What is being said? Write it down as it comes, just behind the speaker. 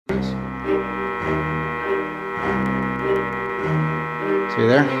See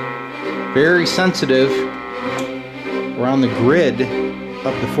there? Very sensitive. We're on the grid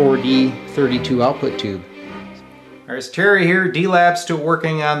of the 4D32 output tube. Alright, it's Terry here. D-Lab's still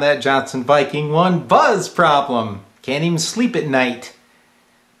working on that Johnson Viking 1 buzz problem. Can't even sleep at night.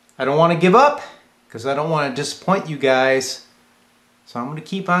 I don't want to give up because I don't want to disappoint you guys. So I'm going to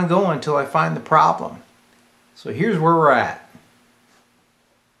keep on going until I find the problem. So here's where we're at.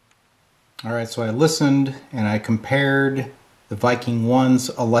 Alright, so I listened and I compared the Viking 1's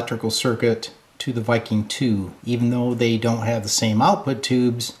electrical circuit to the Viking 2. Even though they don't have the same output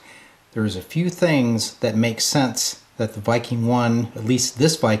tubes, there's a few things that make sense that the Viking 1, at least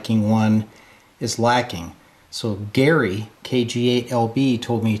this Viking 1, is lacking. So Gary, KG8LB,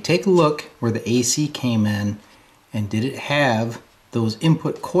 told me take a look where the AC came in and did it have those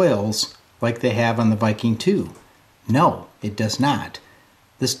input coils like they have on the Viking 2? No, it does not.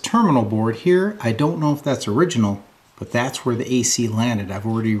 This terminal board here, I don't know if that's original, but that's where the AC landed. I've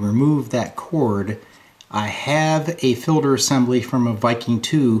already removed that cord. I have a filter assembly from a Viking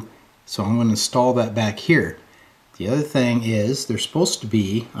 2, so I'm going to install that back here. The other thing is, there's supposed to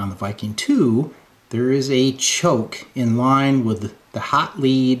be, on the Viking 2, there is a choke in line with the hot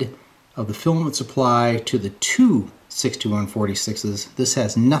lead of the filament supply to the two 62146s. This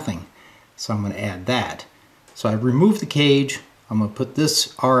has nothing, so I'm going to add that. So I've removed the cage. I'm going to put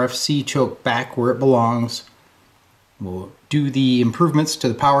this RFC choke back where it belongs. We'll do the improvements to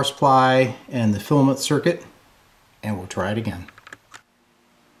the power supply and the filament circuit, and we'll try it again.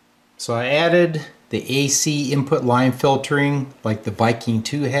 So I added the AC input line filtering like the Viking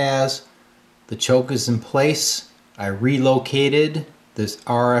 2 has. The choke is in place. I relocated this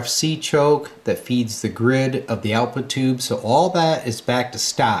RFC choke that feeds the grid of the output tube, so all that is back to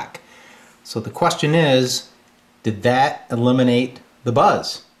stock. So the question is, did that eliminate the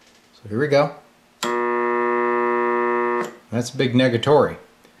buzz? So here we go. That's a big negatory.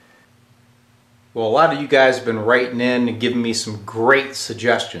 Well, a lot of you guys have been writing in and giving me some great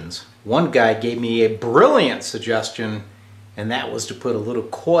suggestions. One guy gave me a brilliant suggestion, and that was to put a little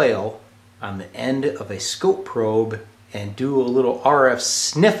coil on the end of a scope probe and do a little RF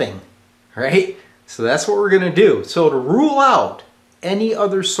sniffing, right? So that's what we're going to do. So to rule out any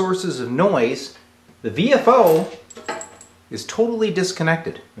other sources of noise, the VFO is totally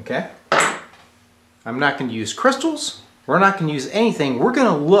disconnected, okay? I'm not going to use crystals. We're not going to use anything. We're going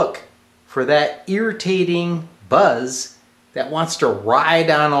to look for that irritating buzz that wants to ride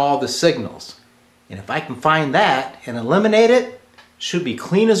on all the signals. And if I can find that and eliminate it, it should be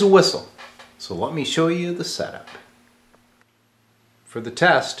clean as a whistle. So let me show you the setup. For the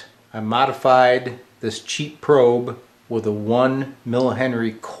test, I modified this cheap probe with a 1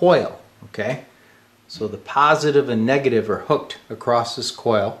 millihenry coil, okay? So the positive and negative are hooked across this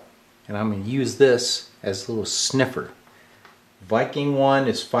coil, and I'm going to use this as a little sniffer. Viking 1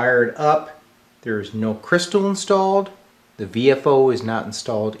 is fired up. There is no crystal installed. The VFO is not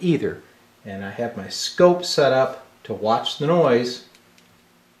installed either. And I have my scope set up to watch the noise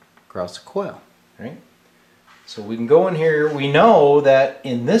across the coil, right? So we can go in here. We know that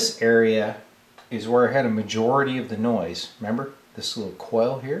in this area is where I had a majority of the noise. Remember this little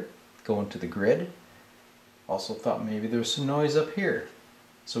coil here going to the grid? Also thought maybe there's some noise up here.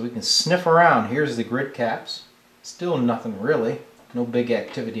 So we can sniff around. Here's the grid caps. Still nothing really. No big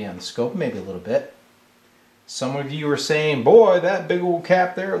activity on the scope, maybe a little bit. Some of you are saying, boy, that big old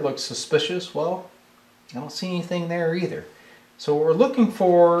cap there looks suspicious. Well, I don't see anything there either. So what we're looking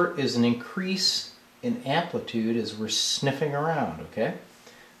for is an increase in amplitude as we're sniffing around, okay?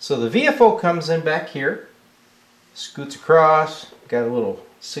 So the VFO comes in back here, scoots across, got a little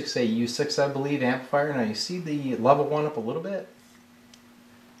 6AU6, I believe, amplifier. Now you see the level one up a little bit?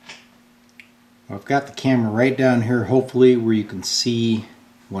 I've got the camera right down here, hopefully, where you can see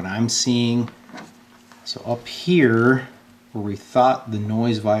what I'm seeing. So up here, where we thought the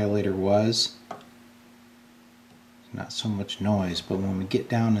noise violator was, not so much noise, but when we get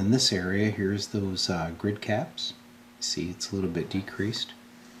down in this area, here's those grid caps. See, it's a little bit decreased.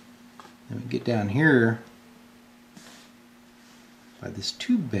 Then we get down here by this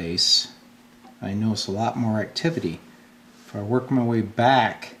tube base, I notice a lot more activity. If I work my way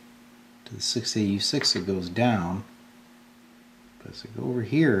back to the 6AU6, it goes down. But as I go over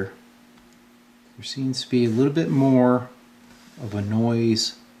here, there seems to be a little bit more of a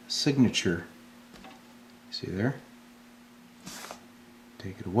noise signature. See there?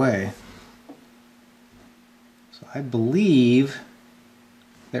 Take it away. So I believe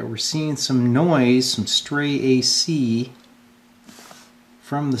that we're seeing some noise, some stray AC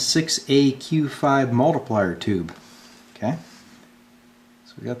from the 6AQ5 multiplier tube. Okay?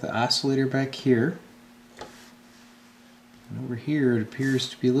 So we got the oscillator back here. And over here it appears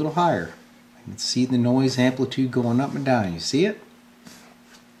to be a little higher. I can see the noise amplitude going up and down. You see it?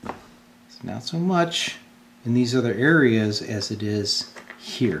 It's not so much in these other areas as it is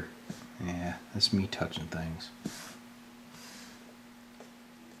here. Yeah, that's me touching things.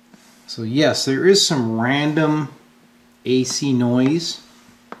 So yes, there is some random AC noise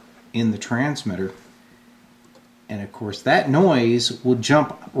in the transmitter. And of course that noise will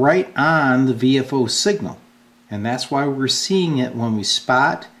jump right on the VFO signal. And that's why we're seeing it when we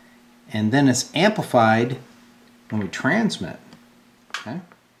spot, and then it's amplified when we transmit. Okay?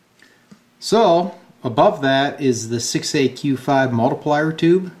 So above that is the 6AQ5 multiplier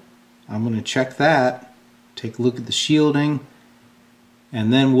tube. I'm going to check that, take a look at the shielding,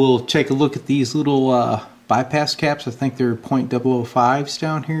 and then we'll take a look at these little bypass caps. I think they're .005s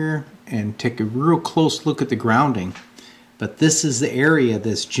down here, and take a real close look at the grounding. But this is the area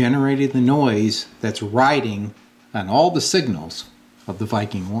that's generating the noise that's riding on all the signals of the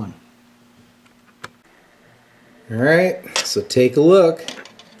Viking 1. Alright, so take a look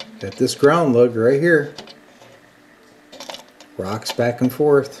at this ground lug right here. Rocks back and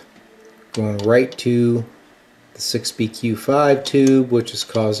forth, going right to the 6BQ5 tube, which is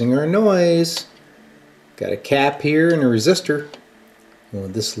causing our noise. Got a cap here and a resistor. And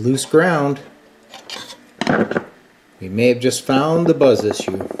with this loose ground, we may have just found the buzz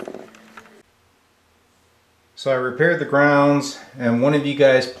issue. So I repaired the grounds, and one of you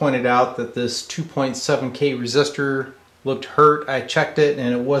guys pointed out that this 2.7K resistor looked hurt. I checked it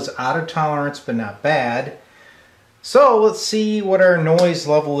and it was out of tolerance, but not bad. So let's see what our noise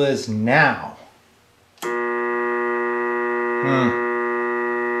level is now.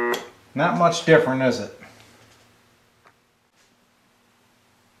 Not much different, is it?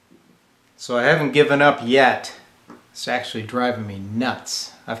 So I haven't given up yet. It's actually driving me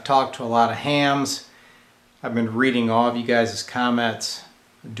nuts. I've talked to a lot of hams. I've been reading all of you guys' comments,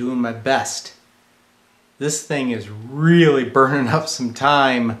 doing my best. This thing is really burning up some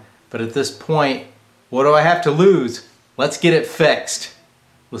time, but at this point, what do I have to lose? Let's get it fixed.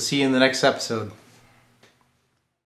 We'll see you in the next episode.